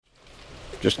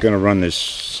Just going to run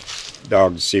this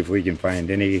dog to see if we can find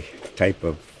any type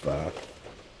of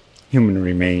human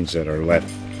remains that are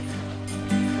left.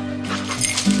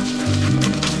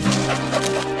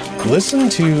 Listen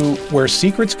to Where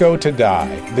Secrets Go to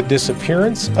Die, The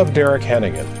Disappearance of Derek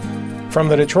Hennigan. From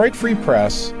the Detroit Free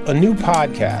Press, a new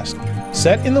podcast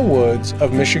set in the woods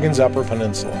of Michigan's Upper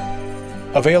Peninsula.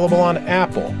 Available on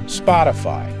Apple,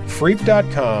 Spotify,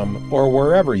 Freep.com, or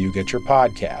wherever you get your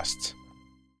podcasts.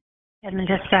 Edmond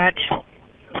Dispatch.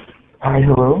 Hi,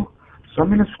 hello. So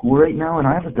I'm in a school right now, and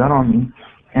I have a gun on me.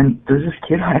 And there's this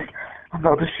kid I'm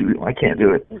about to shoot him. I can't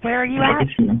do it. Where are you at?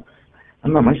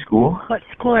 I'm at my school. What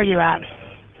school are you at?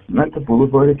 I'm at the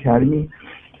Boulevard Academy.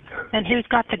 And who's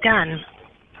got the gun?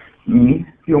 Me?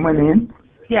 You know my name?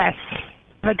 Yes.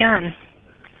 The gun.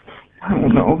 I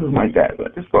don't know. It was my dad,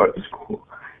 but I just brought it to school.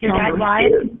 Your dad what?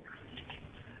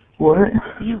 What?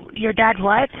 Your dad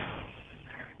what?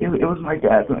 It was my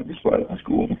dad, and I just brought it to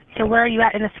school. So where are you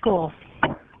at in the school?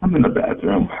 I'm in the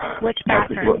bathroom. Which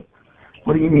bathroom?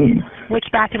 What do you mean? Which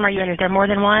bathroom are you in? Is there more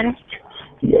than one?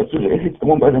 Yes, it's the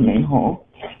one by the main hall.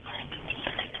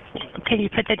 Can you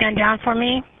put the gun down for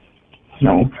me?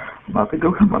 No. I'm about to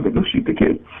go shoot the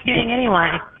kid. Shooting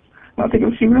anyone? I'm about to go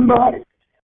shoot him, bye.